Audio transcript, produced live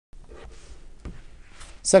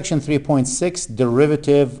Section 3.6,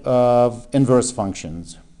 derivative of inverse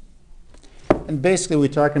functions. And basically we're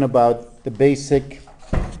talking about the basic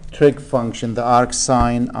trig function, the arc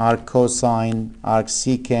sine, arc cosine, arc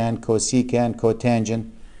secant, cosecant,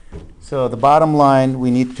 cotangent. So the bottom line,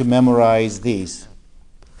 we need to memorize these.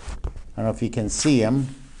 I don't know if you can see them.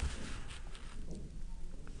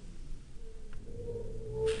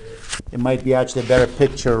 It might be actually a better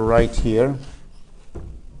picture right here.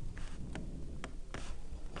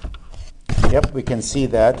 Yep, we can see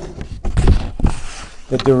that.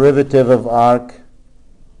 The derivative of arc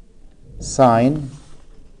sine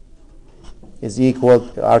is equal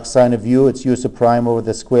to arc sine of u, it's u sub prime over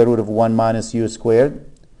the square root of 1 minus u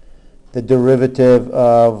squared. The derivative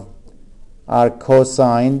of arc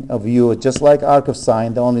cosine of u, just like arc of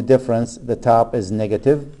sine, the only difference, the top is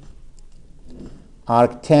negative.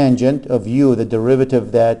 Arc tangent of u, the derivative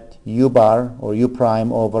of that u bar or u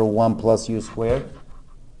prime over 1 plus u squared.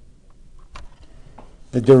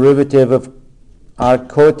 The derivative of arc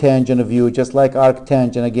cotangent of u, just like arc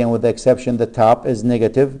tangent, again with the exception the top is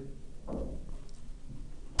negative.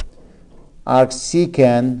 Arc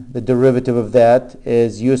secant, the derivative of that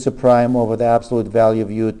is u sub prime over the absolute value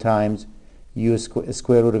of u times u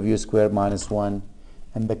square root of u squared minus 1.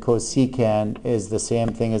 And the cosecant is the same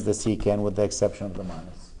thing as the secant with the exception of the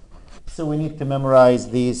minus. So we need to memorize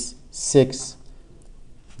these 6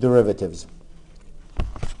 derivatives.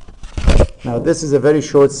 Now this is a very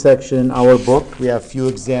short section in our book. We have a few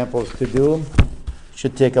examples to do.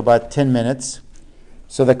 Should take about 10 minutes.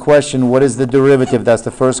 So the question, what is the derivative? That's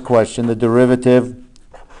the first question. The derivative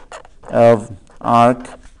of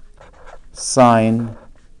arc sine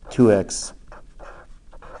 2x.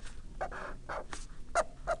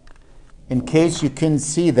 In case you couldn't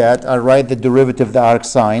see that, I'll write the derivative of the arc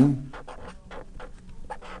sine.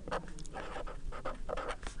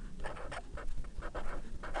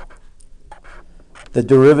 The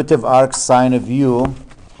derivative arc sine of u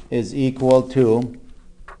is equal to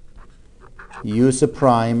u sub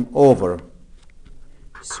prime over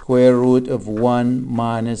square root of 1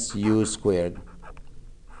 minus u squared.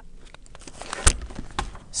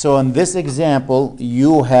 So in this example,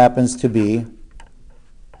 u happens to be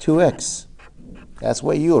 2x. That's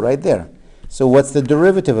what u right there. So what's the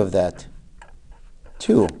derivative of that?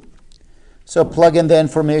 2. So plug in the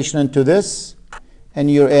information into this, and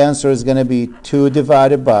your answer is going to be 2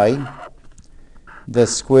 divided by the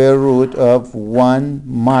square root of 1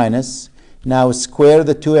 minus. Now square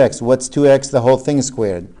the 2x. What's 2x? The whole thing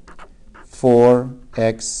squared.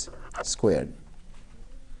 4x squared.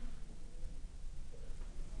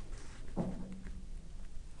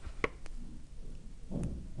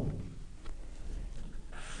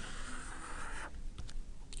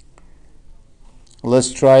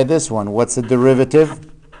 Let's try this one. What's the derivative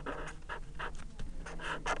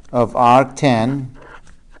of arc tan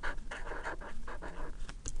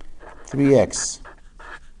 3x?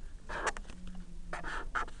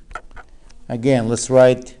 Again, let's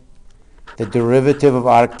write the derivative of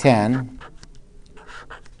arc tan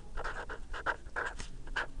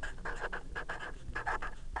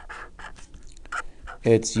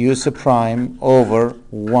it's u sub prime over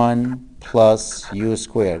 1 plus u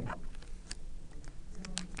squared.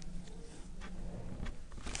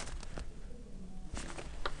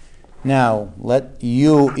 Now, let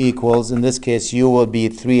u equals, in this case, u will be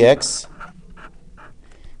 3x.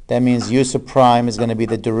 That means u sub prime is going to be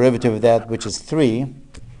the derivative of that, which is 3.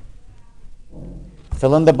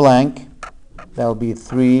 Fill in the blank. That will be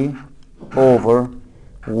 3 over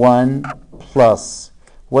 1 plus.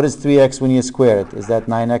 What is 3x when you square it? Is that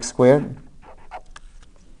 9x squared?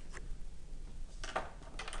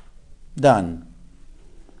 Done.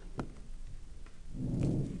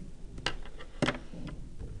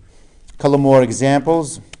 Couple more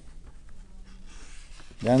examples,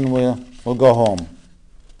 then we'll go home.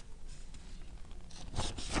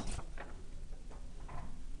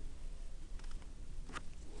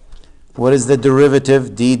 What is the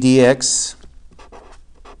derivative d dx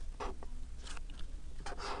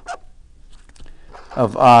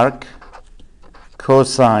of arc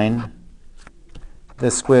cosine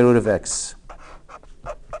the square root of x?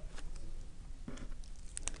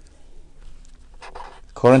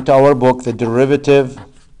 According to our book, the derivative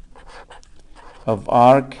of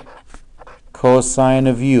arc cosine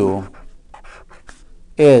of u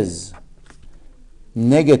is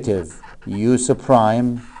negative u sub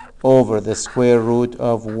prime over the square root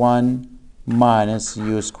of 1 minus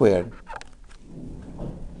u squared.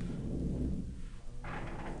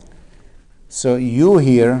 So u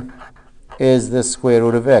here is the square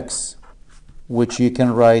root of x, which you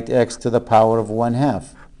can write x to the power of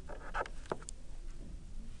 1/2.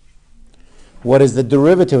 What is the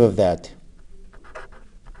derivative of that?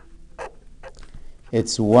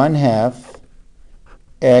 It's 1/2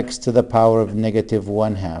 x to the power of negative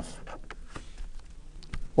 1/2,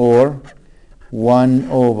 or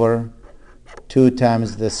 1/2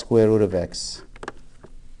 times the square root of x.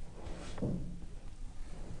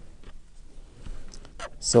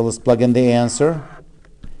 So let's plug in the answer.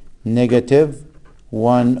 Negative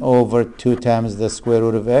 1/2 times the square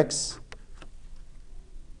root of x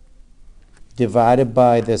divided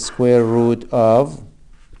by the square root of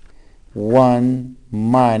 1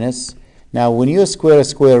 minus. Now when you square a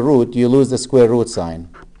square root, you lose the square root sign.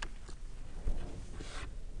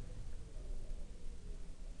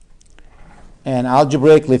 And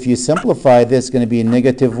algebraically, if you simplify this, it's going to be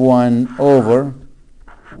negative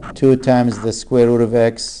 1/2 times the square root of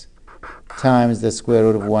x times the square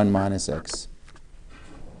root of 1 minus x.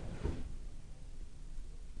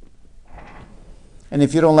 And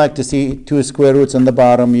if you don't like to see two square roots on the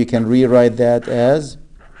bottom, you can rewrite that as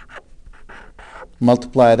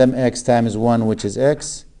multiply them, x times 1, which is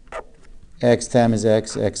x times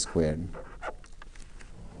x squared.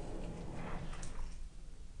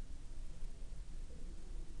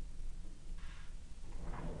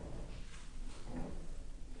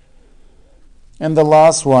 And the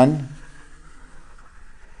last one,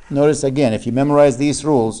 notice again, if you memorize these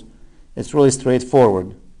rules, it's really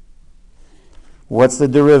straightforward. What's the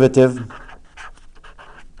derivative?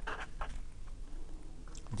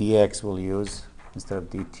 dx we'll use instead of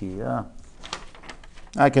dt.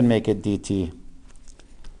 I can make it dt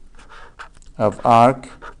of arc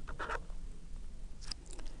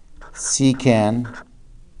secant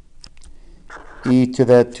e to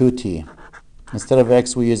the 2t. Instead of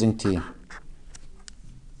x, we're using t.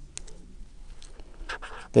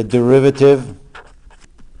 The derivative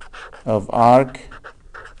of arc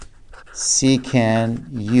secant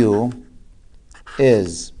u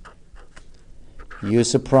is u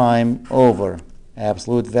sub prime over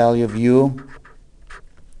absolute value of u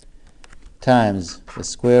times the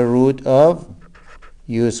square root of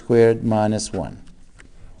u squared minus 1.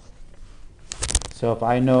 So if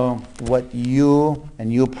I know what u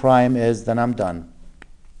and u prime is, then I'm done.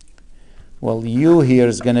 Well, u here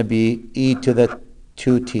is going to be e to the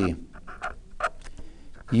 2t.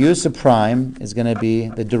 U sub prime is going to be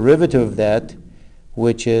the derivative of that,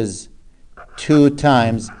 which is 2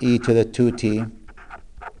 times e to the 2t.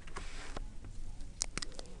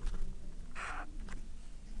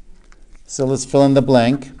 So let's fill in the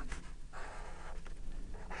blank.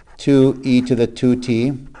 2e to the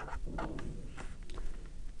 2t.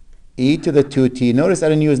 E to the 2t. Notice I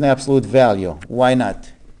didn't use an absolute value. Why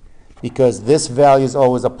not? Because this value is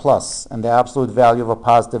always a plus, and the absolute value of a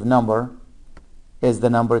positive number is the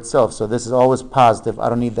number itself. So this is always positive. I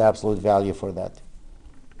don't need the absolute value for that.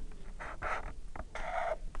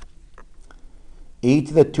 E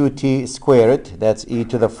to the 2t squared, that's e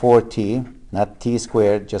to the 4t, not t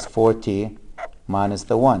squared, just 4t minus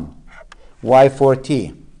the 1. Why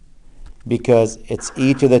 4t? Because it's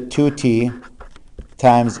e to the 2t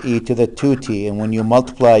times e to the 2t, and when you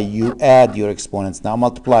multiply, you add your exponents. Now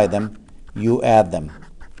multiply them, you add them.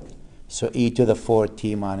 So e to the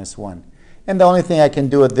 4t minus 1. And the only thing I can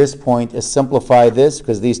do at this point is simplify this,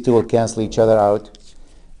 because these two will cancel each other out.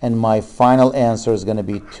 And my final answer is going to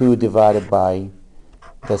be 2 divided by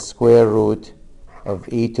the square root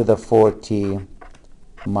of e to the 4t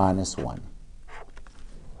minus 1.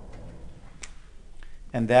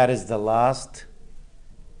 And that is the last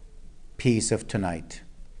piece of tonight.